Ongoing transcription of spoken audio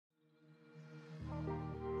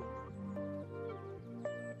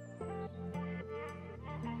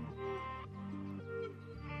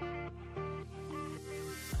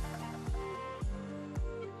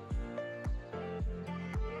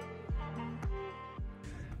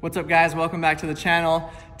What's up guys, welcome back to the channel.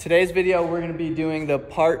 Today's video, we're gonna be doing the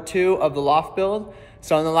part 2 of the loft build.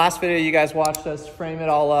 So in the last video, you guys watched us frame it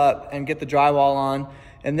all up and get the drywall on.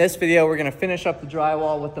 In this video, we're gonna finish up the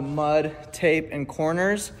drywall with the mud, tape, and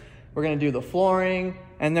corners. We're gonna do the flooring,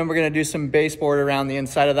 and then we're gonna do some baseboard around the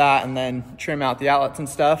inside of that and then trim out the outlets and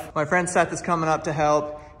stuff. My friend Seth is coming up to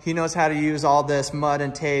help. He knows how to use all this mud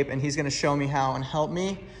and tape, and he's gonna show me how and help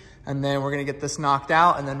me. And then we're gonna get this knocked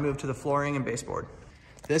out and then move to the flooring and baseboard.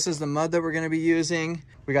 This is the mud that we're gonna be using.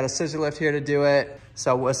 We got a scissor lift here to do it.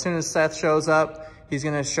 So as soon as Seth shows up, he's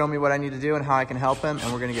gonna show me what I need to do and how I can help him,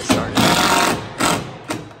 and we're gonna get started.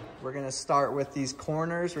 We're gonna start with these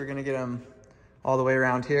corners. We're gonna get them all the way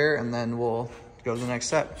around here, and then we'll go to the next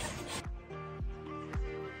step.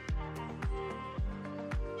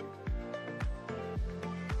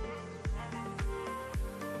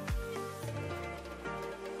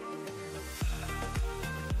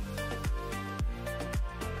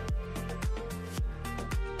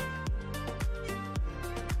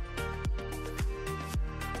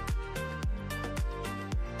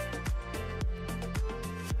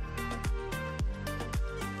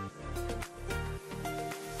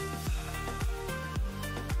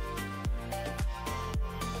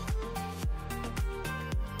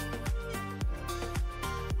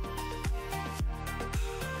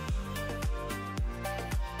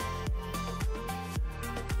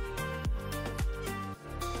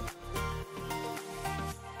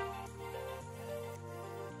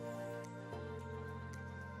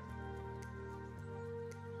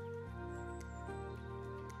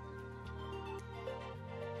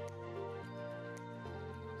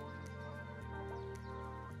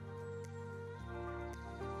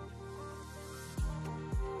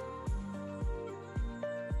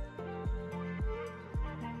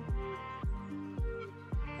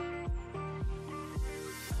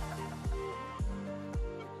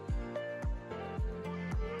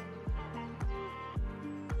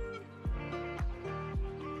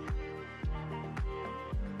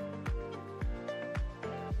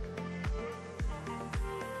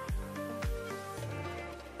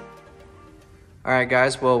 All right,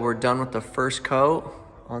 guys, well, we're done with the first coat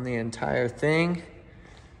on the entire thing.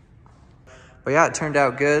 But yeah, it turned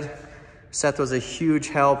out good. Seth was a huge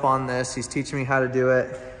help on this. He's teaching me how to do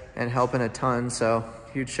it and helping a ton, so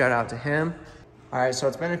huge shout out to him. All right, so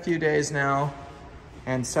it's been a few days now,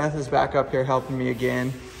 and Seth is back up here helping me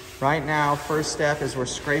again. Right now, first step is we're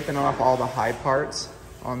scraping off all the high parts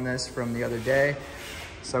on this from the other day,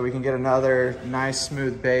 so we can get another nice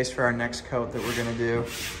smooth base for our next coat that we're gonna do.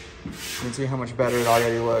 You can see how much better it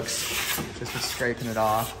already looks, just with scraping it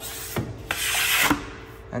off.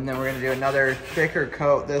 And then we're gonna do another thicker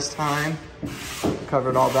coat this time,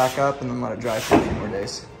 cover it all back up, and then let it dry for a few more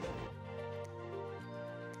days.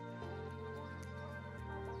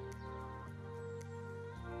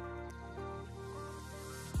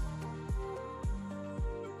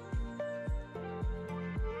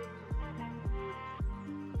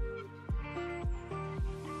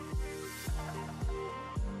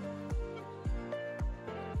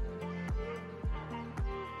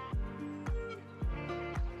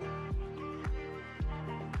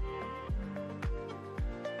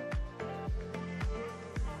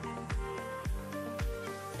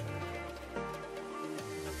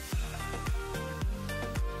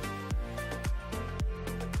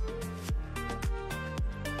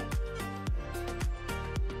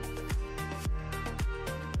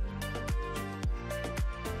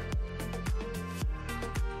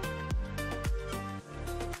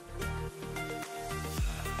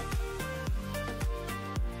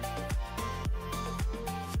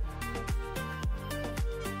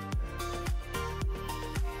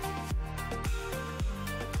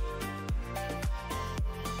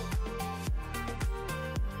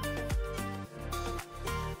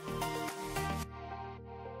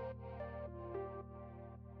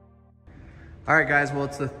 All right, guys, well,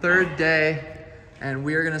 it's the third day, and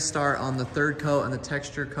we are gonna start on the third coat and the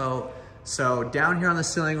texture coat. So down here on the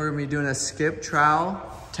ceiling, we're gonna be doing a skip trowel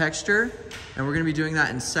texture, and we're gonna be doing that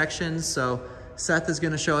in sections. So Seth is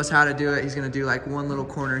gonna show us how to do it. He's gonna do like one little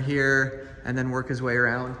corner here and then work his way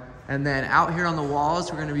around. And then out here on the walls,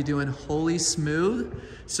 we're gonna be doing Holy Smooth.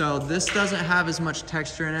 So this doesn't have as much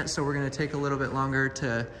texture in it, so we're gonna take a little bit longer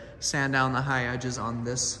to sand down the high edges on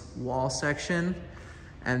this wall section.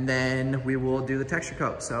 And then we will do the texture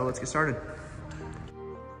coat. So let's get started.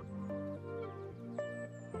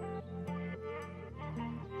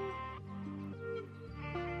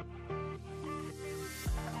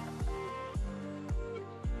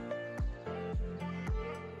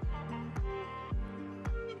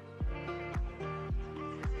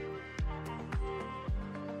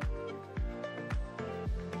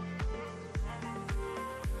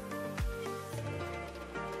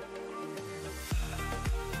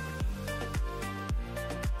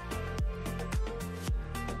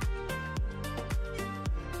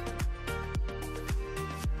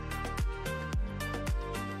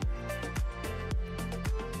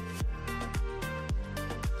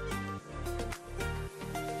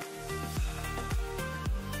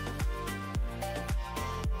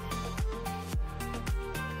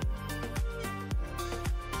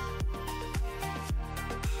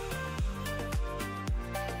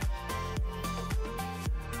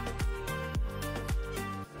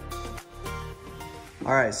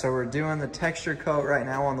 All right, so we're doing the texture coat right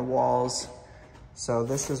now on the walls. So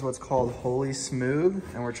this is what's called Holy Smooth,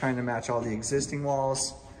 and we're trying to match all the existing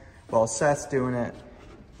walls. While Seth's doing it,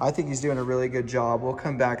 I think he's doing a really good job. We'll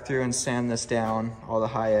come back through and sand this down, all the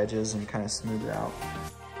high edges, and kind of smooth it out.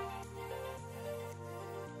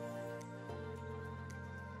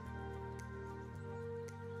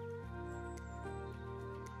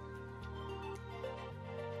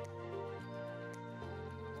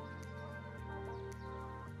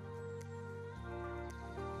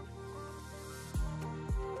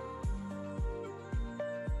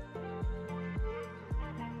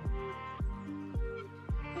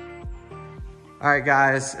 All right,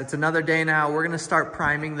 guys, it's another day now. We're gonna start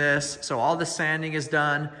priming this. So all the sanding is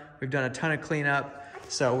done. We've done a ton of cleanup.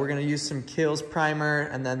 So we're gonna use some Kills primer,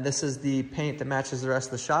 and then this is the paint that matches the rest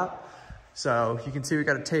of the shop. So you can see we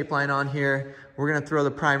got a tape line on here. We're gonna throw the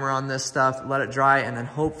primer on this stuff, let it dry, and then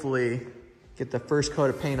hopefully get the first coat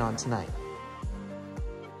of paint on tonight.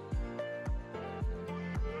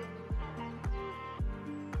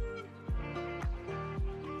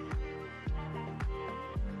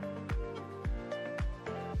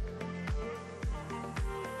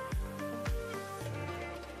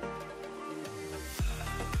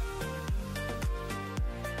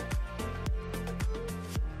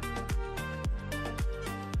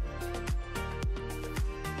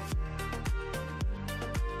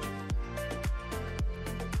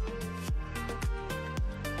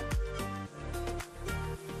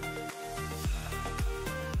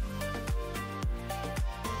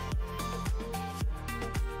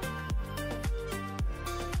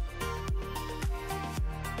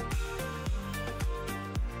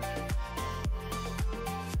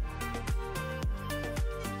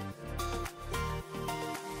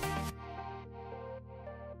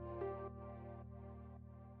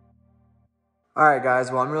 All right, guys,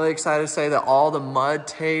 well, I'm really excited to say that all the mud,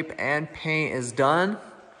 tape, and paint is done.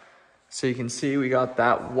 So you can see we got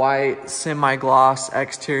that white semi-gloss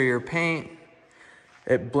exterior paint.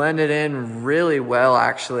 It blended in really well,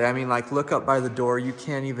 actually. I mean, like, look up by the door. You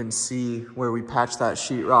can't even see where we patched that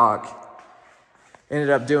sheetrock. Ended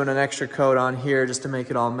up doing an extra coat on here just to make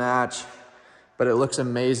it all match, but it looks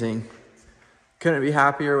amazing. Couldn't be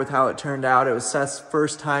happier with how it turned out. It was Seth's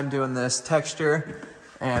first time doing this texture,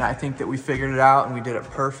 and I think that we figured it out and we did it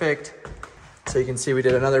perfect. So you can see we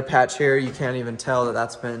did another patch here. You can't even tell that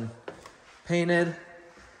that's been painted.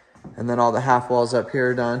 And then all the half walls up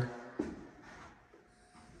here are done.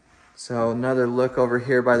 So another look over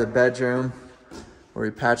here by the bedroom where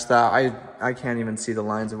we patched that. I can't even see the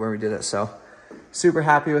lines of where we did it. So super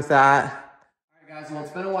happy with that. All right, guys, well,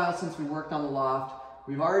 it's been a while since we worked on the loft.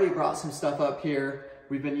 We've already brought some stuff up here.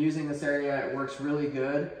 We've been using this area. It works really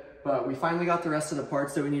good. But we finally got the rest of the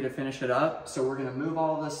parts that we need to finish it up. So we're gonna move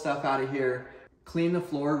all of this stuff out of here, clean the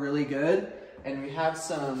floor really good, and we have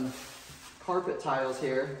some carpet tiles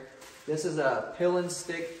here. This is a pill and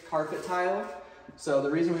stick carpet tile. So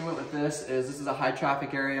the reason we went with this is a high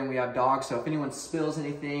traffic area and we have dogs. So if anyone spills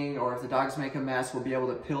anything or if the dogs make a mess, we'll be able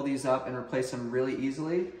to pill these up and replace them really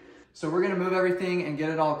easily. So we're gonna move everything and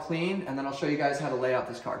get it all clean, and then I'll show you guys how to lay out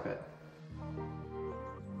this carpet.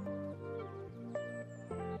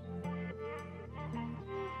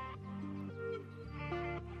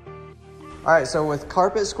 All right, so with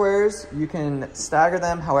carpet squares, you can stagger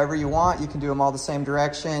them however you want. You can do them all the same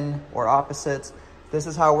direction or opposites. This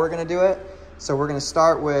is how we're gonna do it. So we're gonna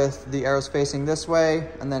start with the arrows facing this way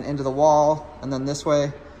and then into the wall and then this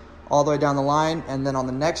way, all the way down the line. And then on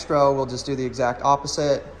the next row, we'll just do the exact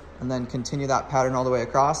opposite and then continue that pattern all the way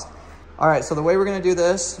across. All right, so the way we're gonna do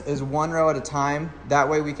this is one row at a time. That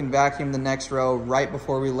way we can vacuum the next row right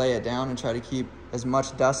before we lay it down and try to keep as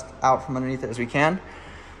much dust out from underneath it as we can.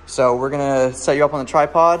 So we're gonna set you up on the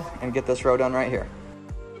tripod and get this row done right here.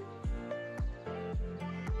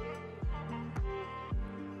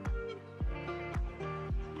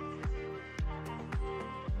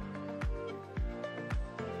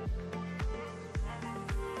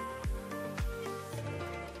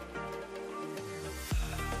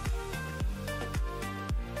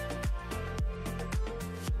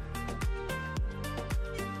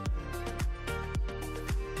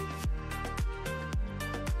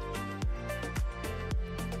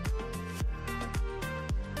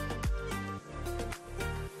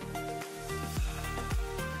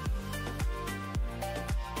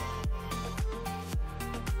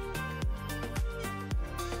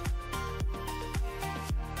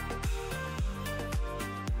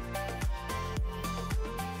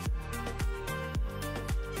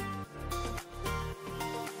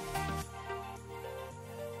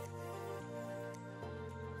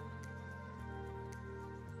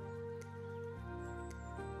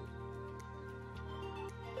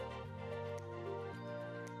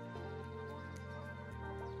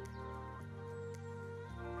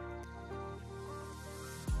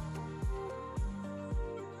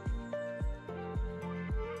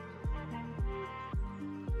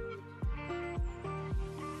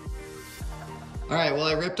 All right, well,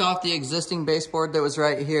 I ripped off the existing baseboard that was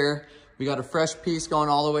right here. We got a fresh piece going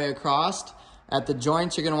all the way across. At the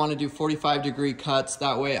joints, you're gonna wanna do 45-degree cuts.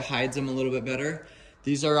 That way it hides them a little bit better.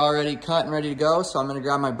 These are already cut and ready to go, so I'm gonna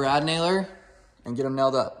grab my brad nailer and get them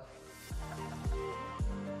nailed up.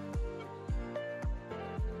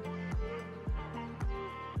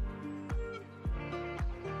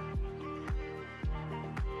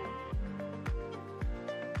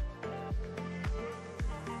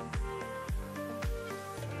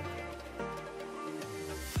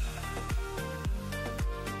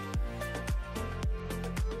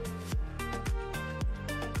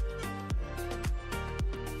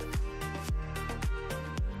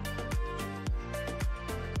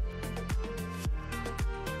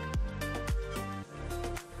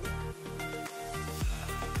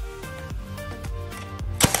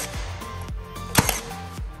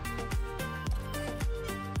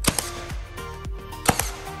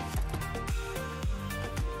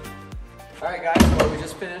 All right guys, well we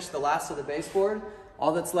just finished the last of the baseboard.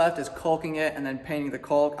 All that's left is caulking it and then painting the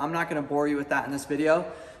caulk. I'm not gonna bore you with that in this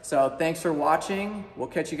video. So thanks for watching. We'll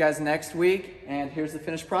catch you guys next week, and here's the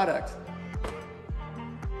finished product.